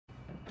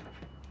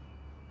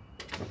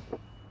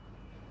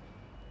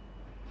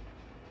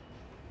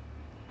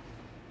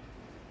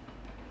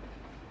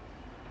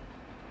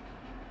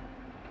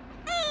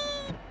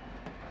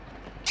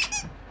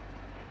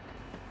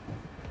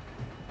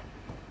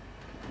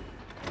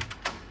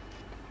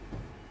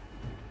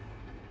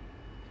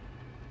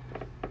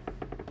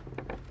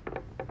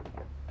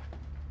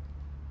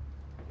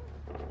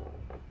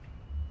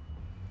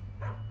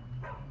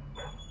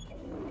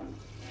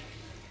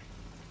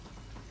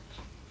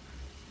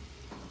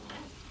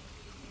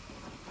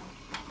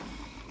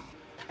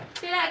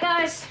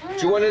guys.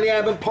 Do you want any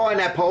ham and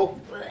pineapple?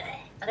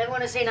 I don't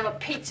want to see another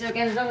pizza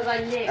again as long as I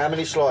live. How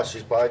many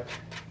slices, babe?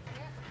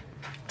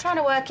 Trying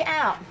to work it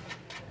out.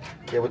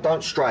 Yeah, well,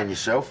 don't strain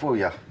yourself, will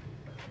you?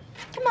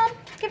 Come on,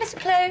 give us a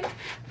clue.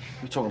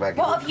 We're talking about...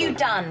 What have you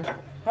done?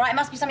 All right, it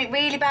must be something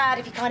really bad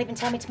if you can't even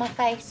tell me to my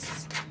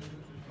face.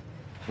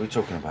 What are you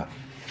talking about?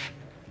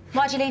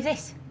 Why'd you leave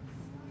this?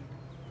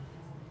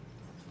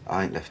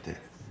 I ain't left it.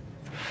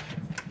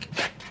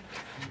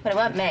 Well, it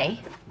weren't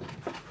me.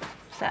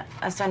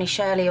 That's only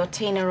Shirley or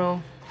Tina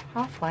or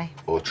Halfway.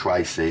 Or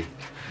Tracy.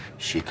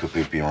 She could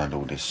be behind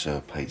all this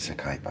pizza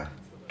caper.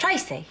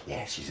 Tracy?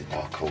 Yeah, she's a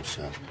dark horse,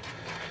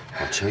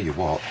 I'll tell you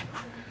what.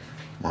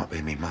 Might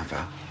be me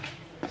mother.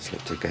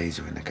 Slipped a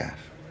geezer in the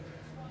gaff.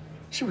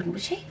 She wouldn't,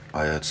 would she?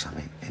 I heard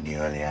something in the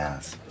early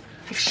hours.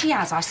 If she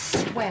has, I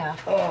swear.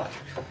 Oh,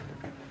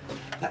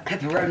 that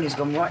pepperoni's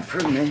gone right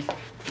through me.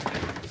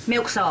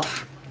 Milk's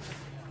off.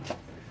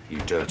 You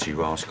dirty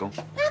rascal.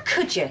 How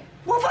could you?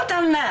 What have I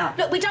done now?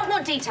 Look, we don't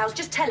want details.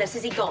 Just tell us,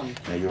 is he gone?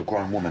 Now, you're a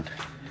grown woman.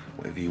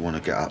 Whatever you want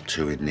to get up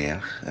to in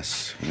there,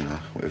 that's, you know,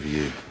 whatever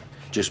you...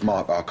 Just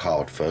mark our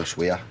card first,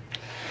 will ya?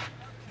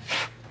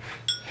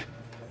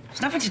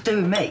 It's nothing to do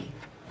with me.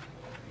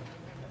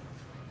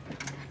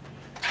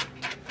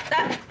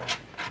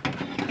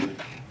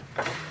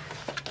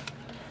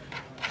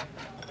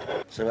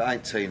 So it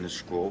ain't Tina's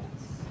scrawl.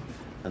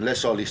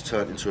 Unless Ollie's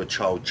turned into a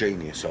child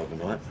genius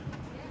overnight.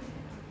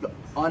 Look,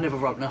 I never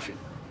wrote nothing.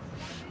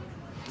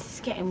 This is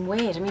getting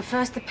weird. I mean,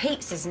 first the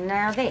pizzas and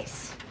now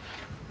this.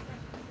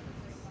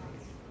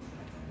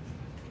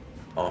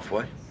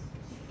 Halfway.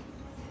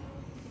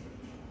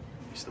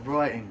 It's the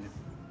writing.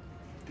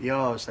 The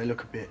R's, they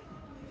look a bit...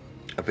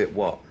 A bit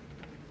what?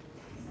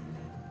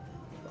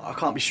 I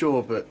can't be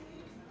sure, but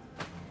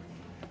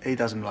he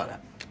doesn't like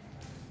that.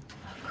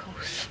 Of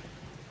course.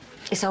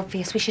 It's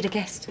obvious. We should have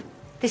guessed.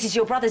 This is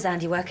your brother's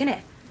handiwork, isn't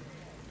it?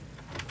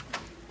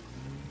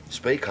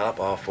 Speak up,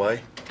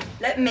 Halfway.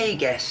 Let me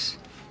guess.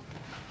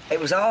 It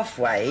was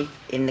Halfway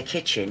in the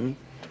kitchen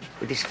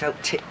with his felt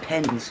tip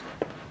pens.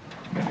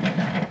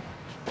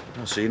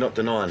 Oh, so you're not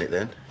denying it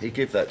then? He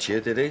give that to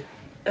you, did he?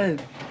 Who?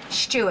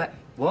 Stuart.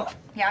 What?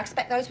 Yeah, I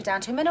expect those were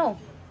down to him and all.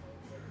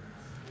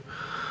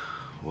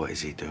 What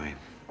is he doing?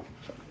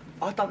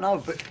 I don't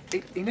know, but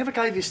he never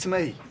gave this to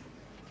me.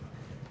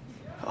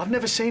 I've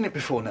never seen it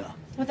before now.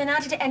 Well, then how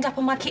did it end up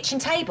on my kitchen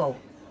table?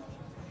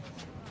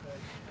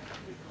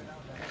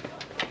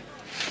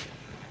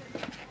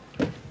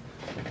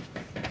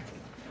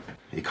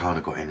 He can't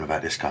have got in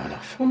without this going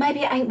off. Well,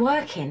 maybe it ain't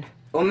working.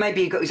 Or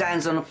maybe he got his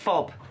hands on a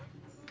fob.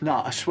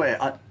 No, I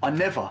swear, I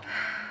never.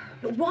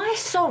 But why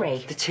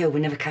sorry? The till we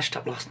never cashed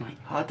up last night.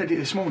 I did it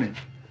this morning.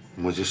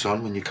 And was this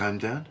on when you came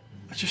down?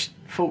 I just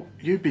thought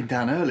you'd been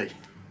down early.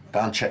 Go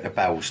and check the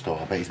barrel store.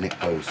 I bet he's nicked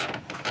booze.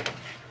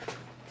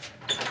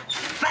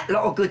 Fat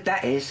lot of good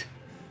that is.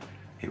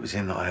 It was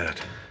him that I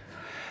heard.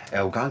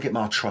 Elle, go and get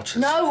my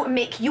trotters. No,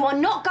 Mick, you are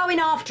not going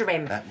after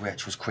him. That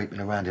wretch was creeping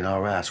around in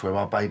our house where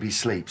our baby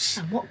sleeps.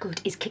 And what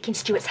good is kicking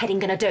Stuart's head in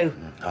gonna do?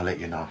 I'll let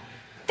you know.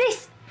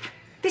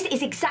 This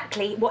is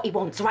exactly what he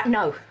wants, right?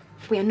 No,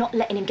 we are not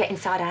letting him get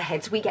inside our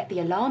heads. We get the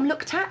alarm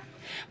looked at,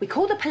 we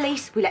call the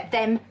police, we let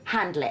them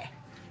handle it.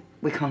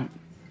 We can't.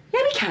 Yeah,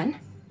 we can.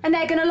 And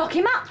they're gonna lock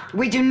him up.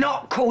 We do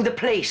not call the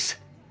police.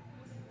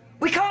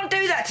 We can't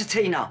do that to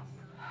Tina.